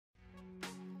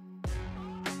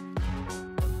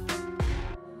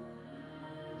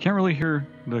Can't really hear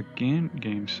the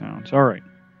game sounds. All right.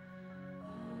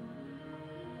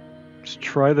 Let's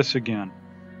try this again.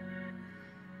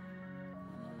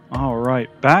 All right,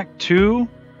 back to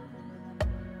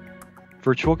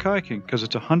virtual kayaking because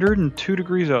it's 102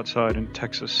 degrees outside in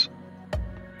Texas.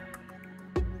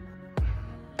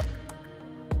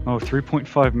 Oh,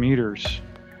 3.5 meters.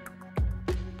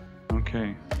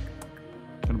 Okay.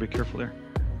 Gotta be careful there.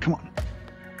 Come on.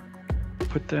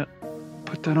 Put that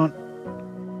on.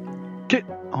 Get.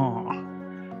 Oh.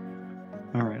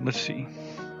 All right, let's see.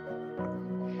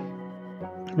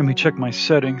 Let me check my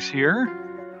settings here.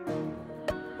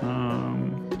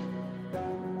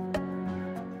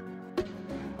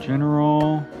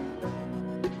 General.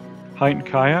 Height and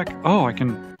kayak. Oh, I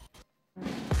can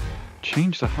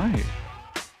change the height.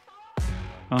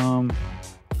 I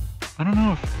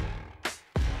don't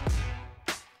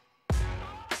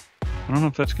know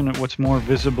if that's what's more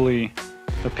visibly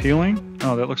appealing.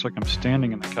 Oh, that looks like I'm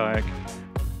standing in the kayak.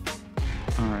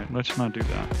 Alright, let's not do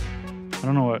that. I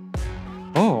don't know what...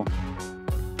 Oh!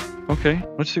 Okay,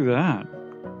 let's do that.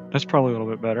 That's probably a little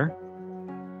bit better.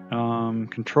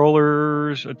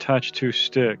 Controllers attached to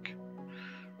stick.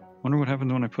 Wonder what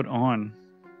happens when I put on.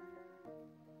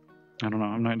 I don't know,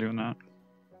 I'm not doing that.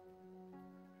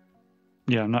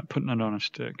 Yeah, I'm not putting it on a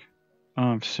stick.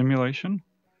 Simulation.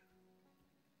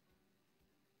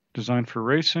 Designed for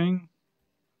racing.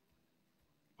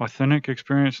 Authentic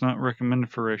experience not recommended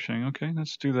for racing. Okay,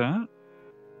 let's do that.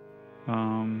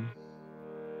 I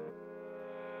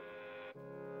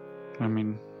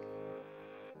mean,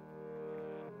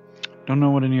 don't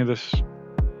know what any of this...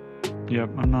 Yep,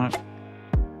 I'm not...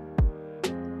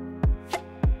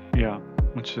 Yeah,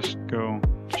 let's just go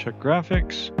check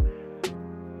graphics.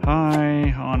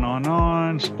 High,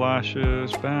 on,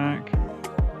 splashes, back.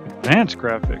 Advanced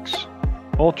graphics.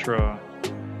 Ultra.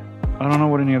 I don't know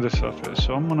what any of this stuff is,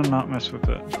 so I'm gonna not mess with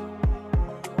it.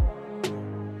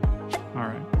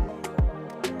 Alright.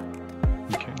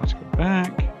 Okay, let's go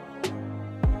back.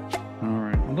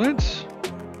 Alright, let's...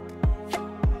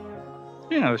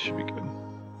 Yeah, this should be good.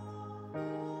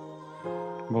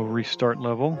 We'll restart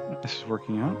level. This is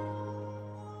working out.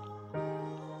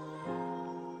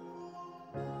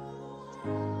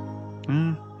 I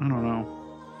don't know.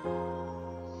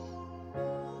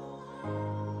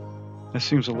 This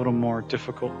seems a little more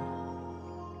difficult.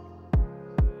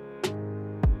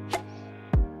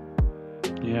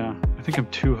 Yeah, I think I'm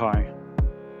too high.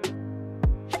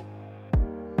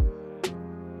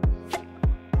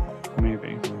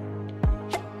 Maybe.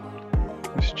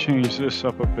 Let's change this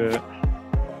up a bit.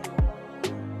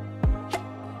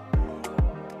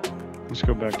 Let's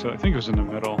go back to, I think it was in the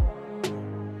middle.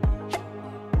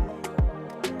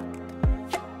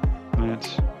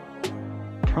 That's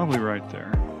probably right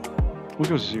there. We'll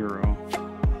go 0.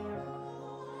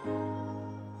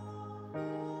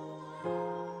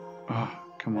 Oh,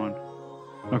 come on.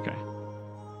 Okay.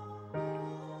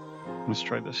 Let's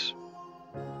try this.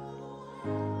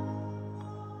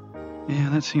 Yeah,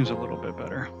 that seems a little bit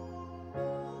better.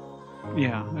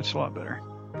 Yeah, that's a lot better.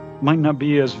 Might not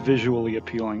be as visually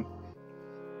appealing,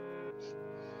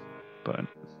 but...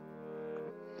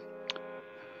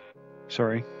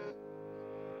 Sorry.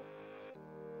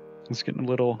 It's getting a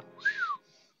little...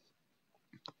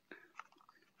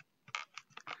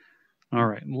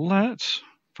 Alright, let's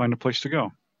find a place to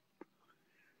go.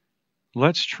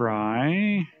 Let's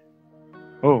try...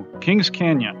 Oh, Kings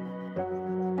Canyon.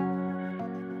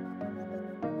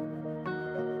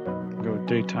 Go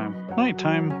daytime.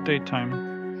 Nighttime, daytime.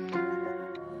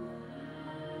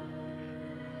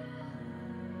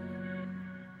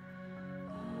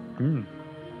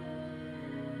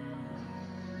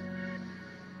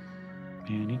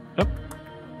 Annie. Up.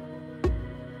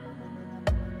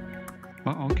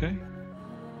 Oh, okay.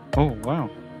 Oh, wow.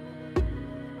 I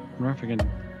wonder if I can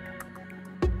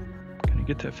I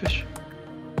get that fish?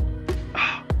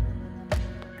 Ah.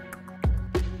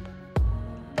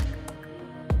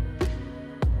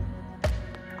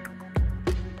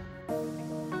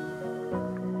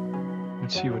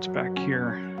 Let's see what's back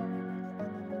here.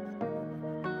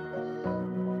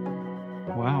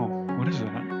 Wow, what is that?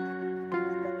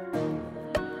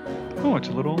 Oh, it's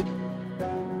a little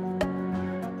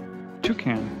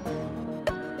toucan.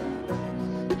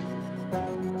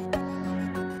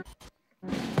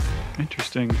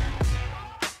 Interesting.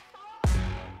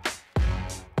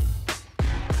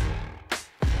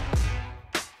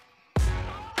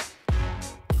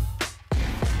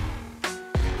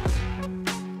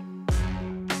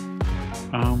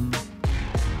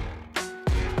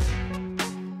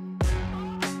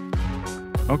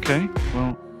 Okay,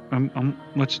 well,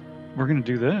 we're gonna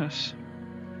do this.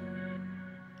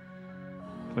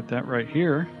 Put that right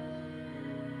here.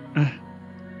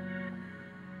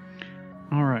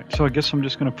 All right, so I guess I'm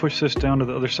just going to push this down to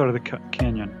the other side of the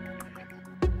canyon.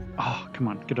 Oh, come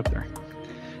on, get up there.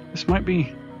 This might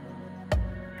be...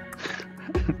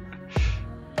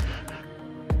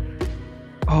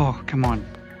 Oh, come on.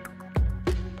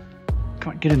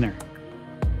 Come on, get in there.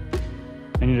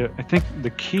 I think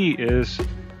the key is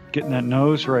getting that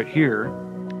nose right here.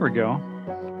 There we go.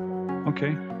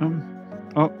 Okay.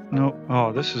 Oh, no.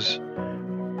 Oh, this is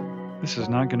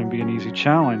not going to be an easy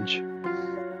challenge.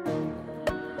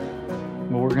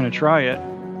 Well, we're going to try it.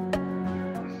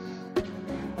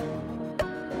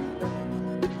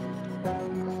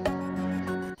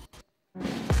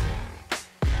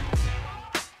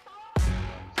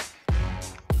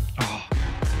 Oh.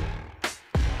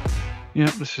 Yeah,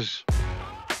 this is...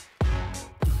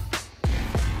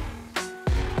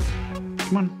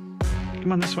 Come on.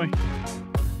 Come on this way.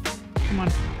 Come on.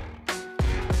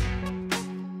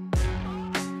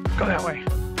 Go that way.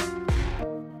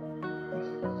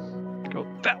 Go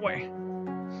that way.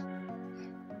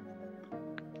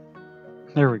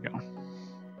 There we go.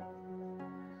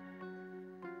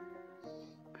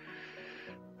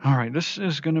 All right, this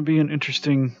is going to be an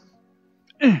interesting...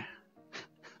 I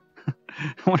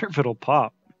wonder if it'll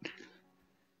pop.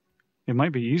 It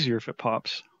might be easier if it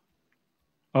pops.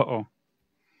 Uh-oh.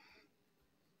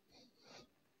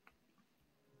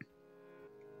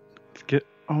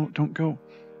 Oh, don't go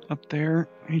up there.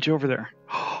 I need you over there.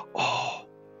 Oh,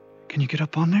 can you get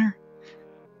up on there?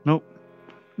 Nope.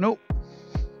 Nope.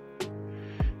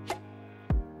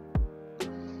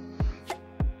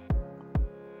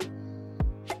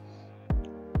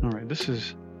 All right, this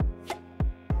is...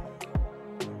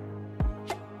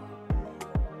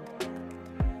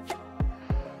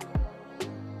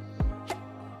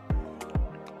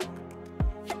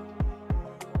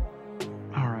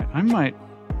 All right, I might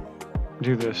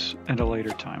do this at a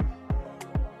later time.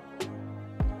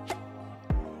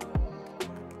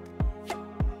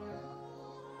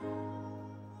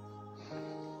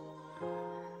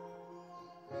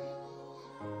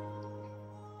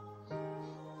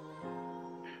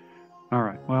 All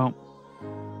right, well.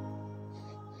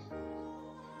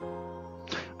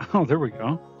 Oh, there we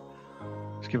go.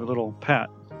 Let's give it a little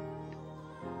pat.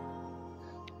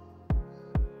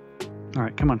 All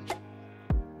right, come on.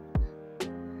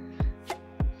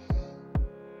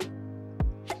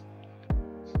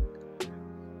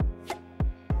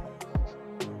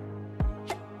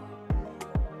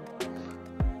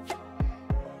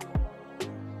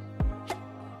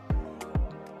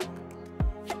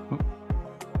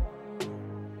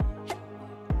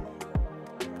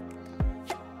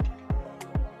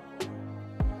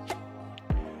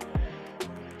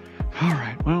 All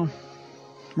right, well,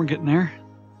 we're getting there.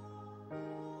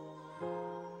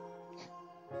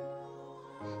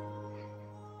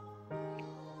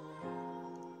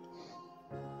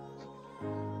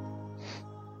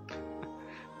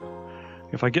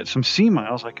 If I get some sea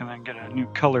miles, I can then get a new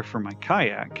color for my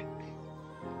kayak.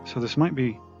 So this might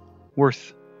be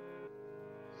worth...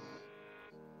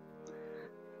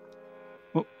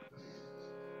 Oh,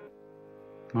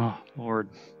 oh Lord.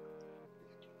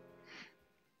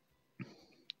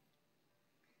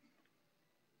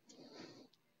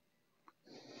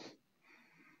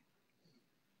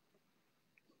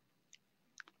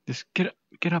 Just get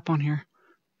up on here.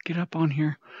 Get up on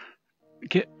here.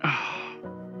 Get...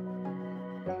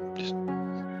 just...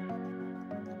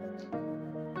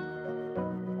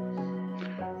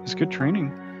 It's good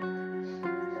training.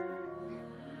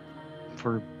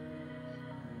 For...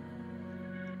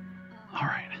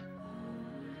 Alright.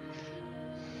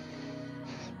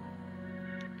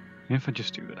 If I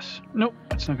just do this. Nope,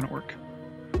 that's not gonna work.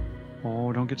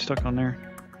 Oh, don't get stuck on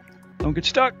there. Don't get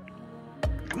stuck!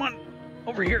 Come on!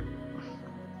 Over here.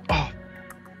 Oh.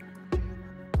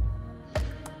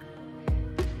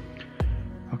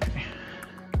 Okay.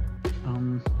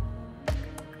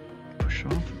 Push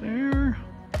off there.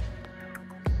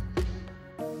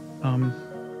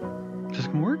 Is this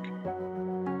gonna work?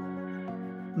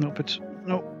 Nope, it's...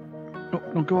 Nope. Nope,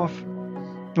 don't go off.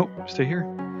 Nope, stay here.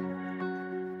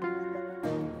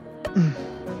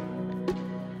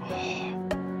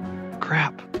 Oh,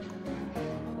 crap.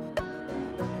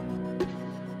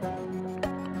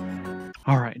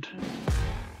 All right.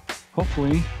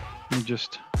 Hopefully, we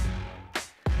just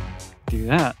do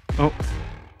that. Oh,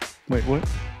 wait, what?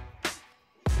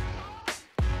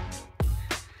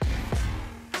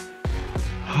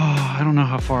 Oh, I don't know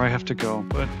how far I have to go,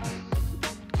 but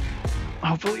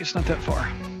hopefully it's not that far.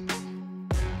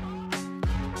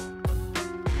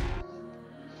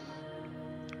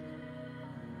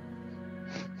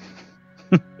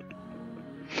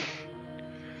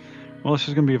 Well, this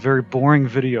is going to be a very boring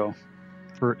video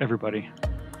for everybody.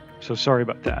 So sorry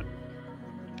about that.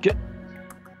 Get.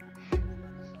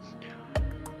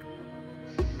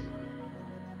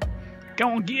 Go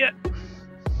and get.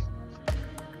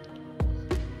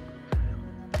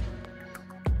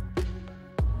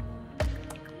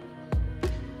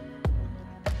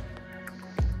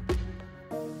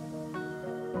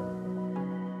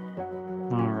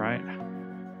 All right.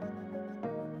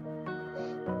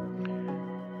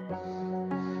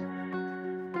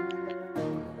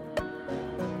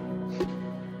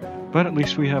 But at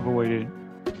least we have a way to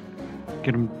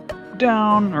get them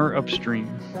down or upstream.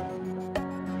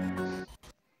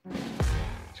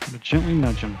 Just gotta gently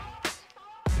nudge them.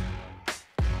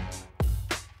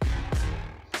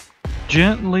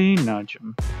 Gently nudge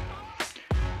them.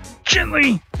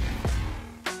 Gently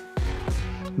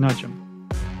nudge him.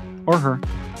 Or her.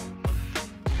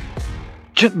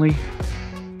 Gently.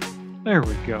 There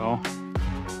we go.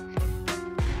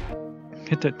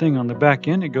 Hit that thing on the back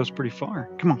end, it goes pretty far.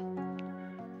 Come on.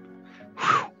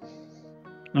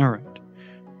 All right,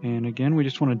 and again, we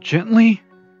just want to gently.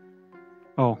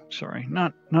 Oh, sorry,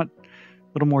 not a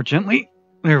little more gently.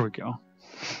 There we go.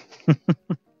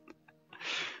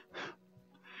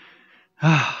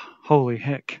 Holy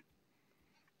heck!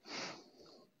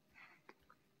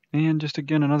 And just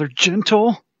again, another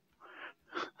gentle.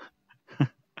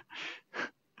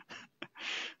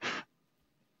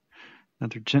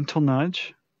 Another gentle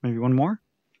nudge. Maybe one more.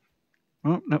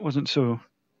 Oh, that wasn't so.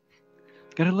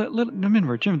 Gotta let them in.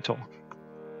 We're gentle.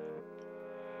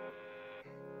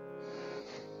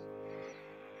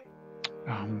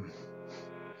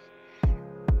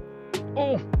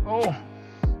 Oh. All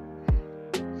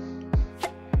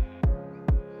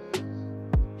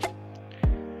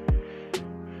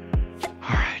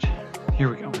right. Here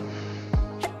we go.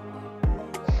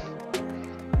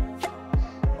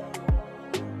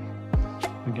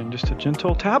 Again, just a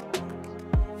gentle tap.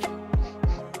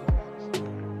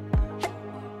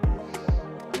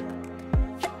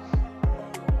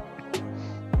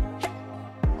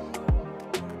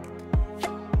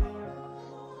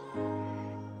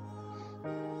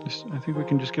 I think we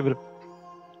can just give it a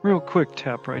real quick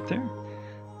tap right there.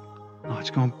 Oh,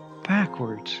 it's going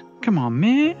backwards. Come on,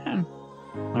 man.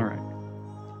 All right.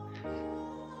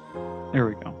 There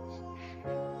we go.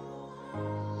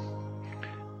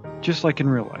 Just like in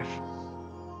real life.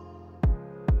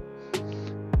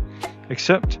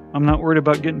 Except I'm not worried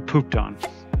about getting pooped on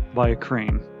by a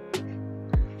crane.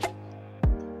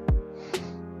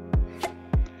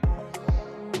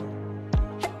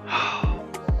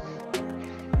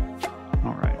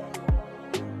 All right.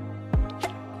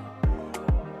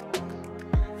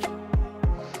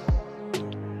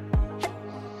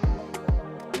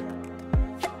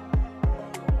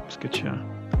 Let's get you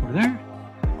over there.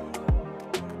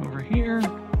 Over here.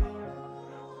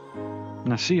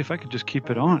 Now see if I could just keep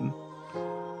it on.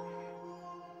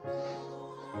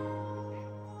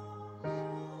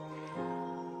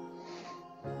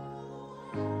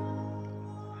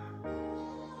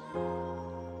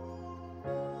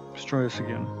 Let's try this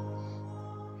again.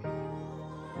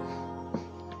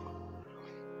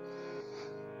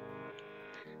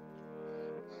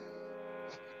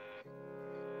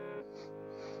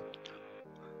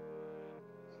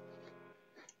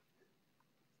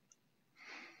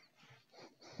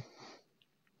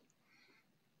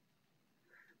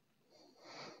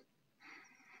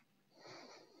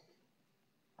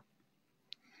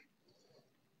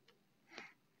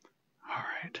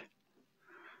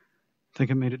 I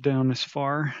think I made it down this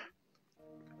far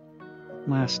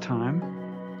last time.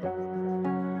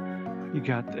 You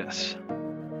got this.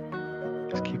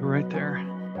 Just keep it right there.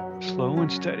 Slow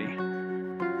and steady.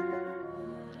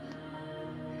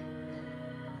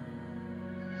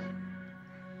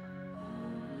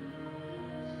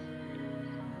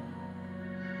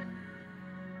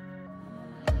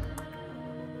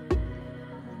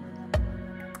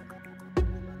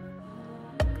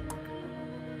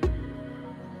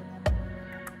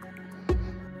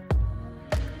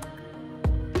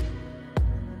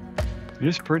 It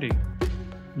is pretty.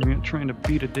 I'm not trying to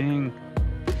beat a dang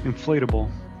inflatable.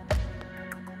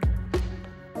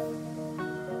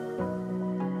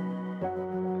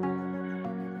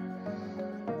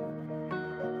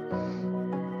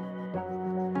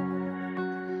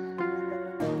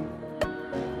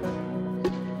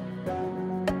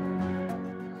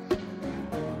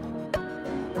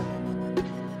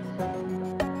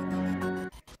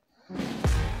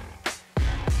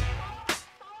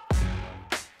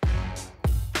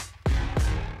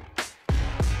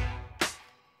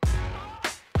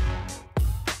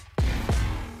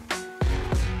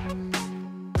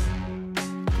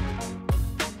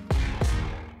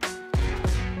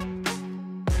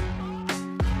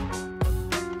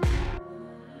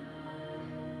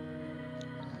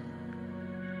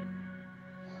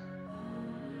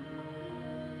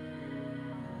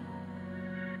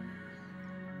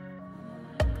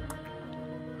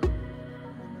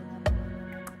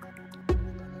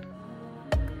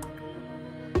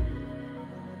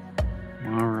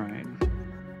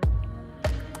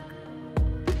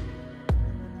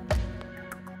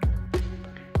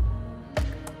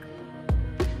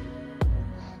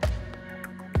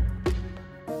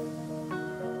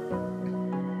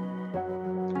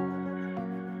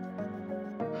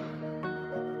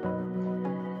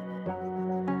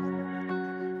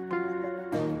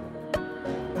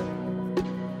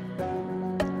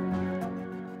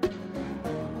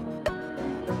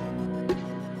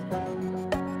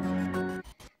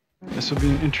 This will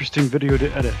be an interesting video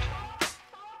to edit.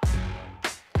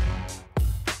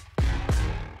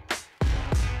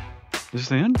 Is this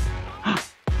the end?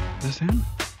 Is this the end?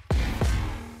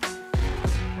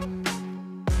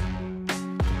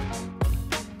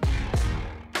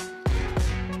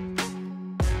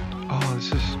 Oh,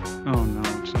 this is... Oh no,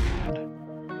 it's not the end.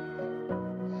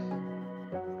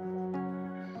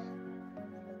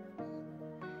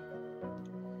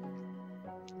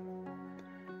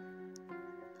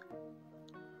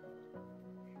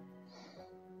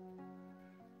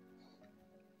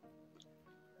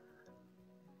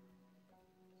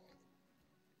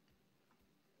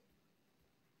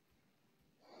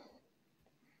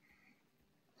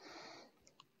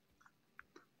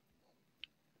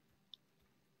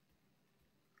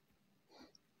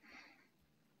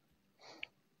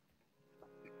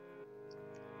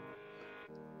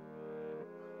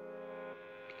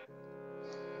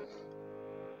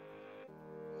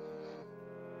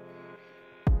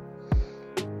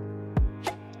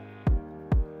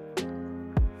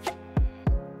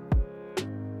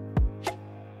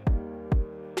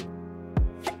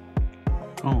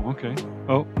 Oh, okay.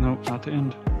 Oh, no, not the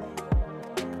end.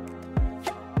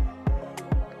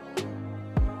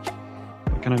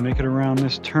 But can I make it around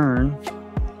this turn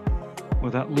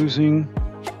without losing?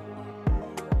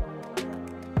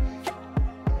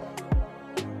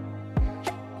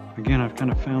 Again, I've kind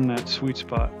of found that sweet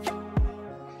spot.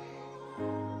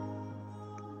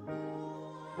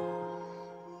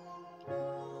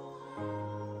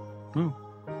 Oh,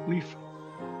 leaf.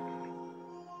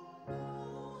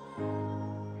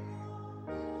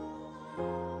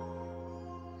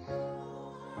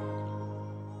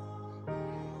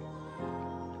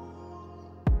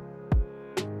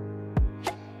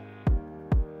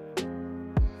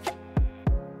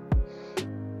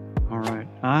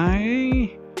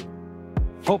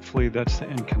 Hopefully that's the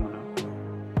end coming up.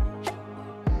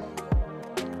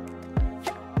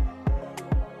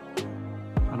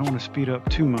 I don't want to speed up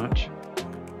too much.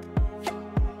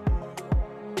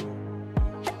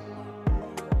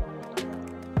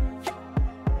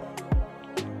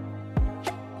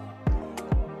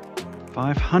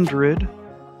 $500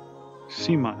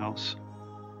 sea miles.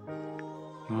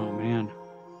 Oh man.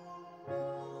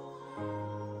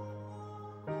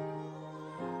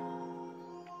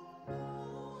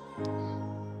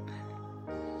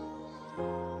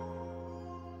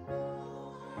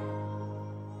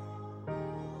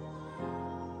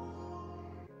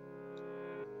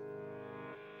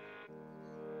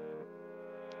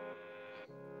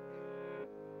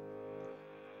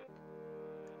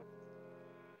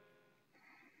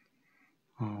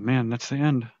 Oh man, that's the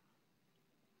end.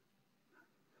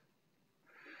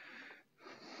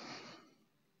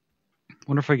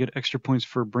 Wonder if I get extra points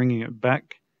for bringing it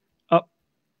back up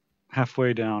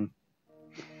halfway down.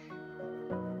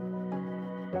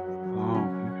 Oh.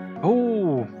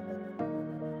 Oh!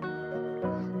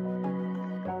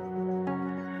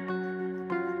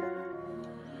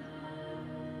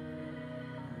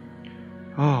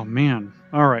 Oh man.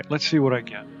 Alright, let's see what I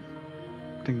get.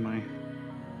 I think my...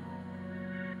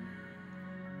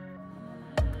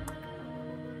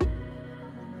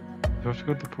 Do I have to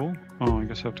go to the pool? Oh, I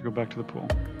guess I have to go back to the pool.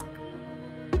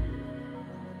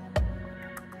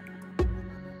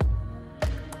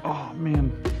 Oh,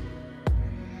 man.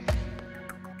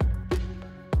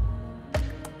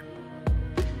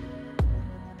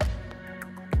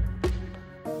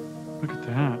 Look at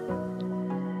that.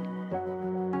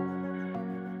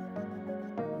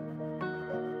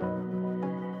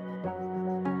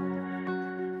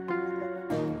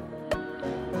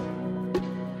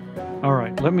 All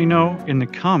right, let me know in the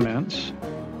comments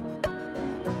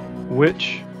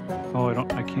which... Oh,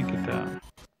 I can't get that.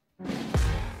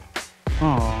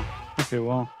 Oh, okay,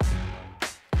 well.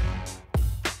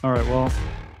 All right, well,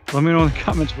 let me know in the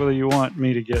comments whether you want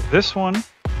me to get this one,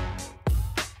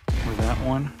 or that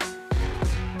one,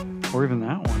 or even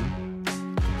that one.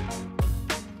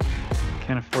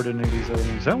 Can't afford any of these other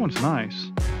ones. That one's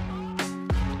nice.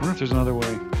 I wonder if there's another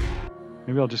way.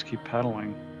 Maybe I'll just keep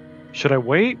paddling. Should I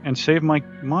wait and save my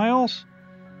miles?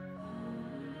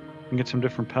 And get some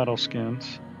different paddle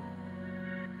skins.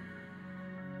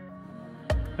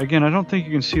 Again, I don't think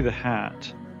you can see the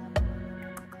hat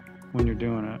when you're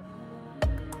doing it.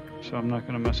 So I'm not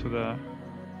going to mess with that.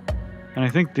 And I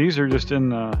think these are just in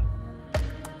the...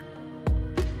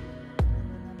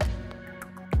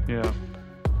 Yeah.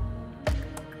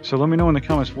 So let me know in the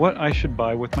comments what I should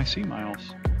buy with my sea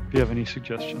miles. If you have any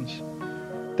suggestions.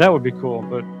 That would be cool,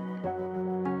 but...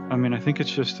 I mean, I think it's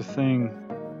just a thing.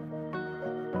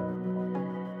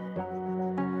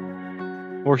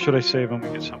 Or should I save them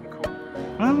and get something cool?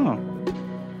 Oh.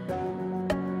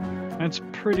 That's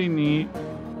pretty neat.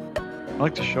 I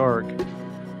like the shark.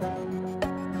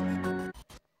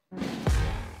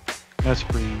 That's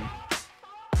pretty neat.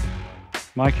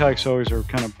 My kayaks always are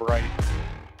kind of bright,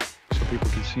 so people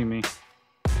can see me.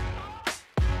 That's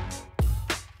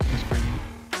pretty neat.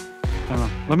 I don't know.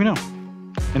 Let me know.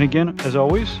 And again, as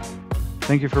always,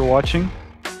 thank you for watching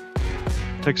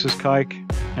Texas Kayak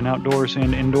and Outdoors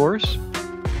and Indoors.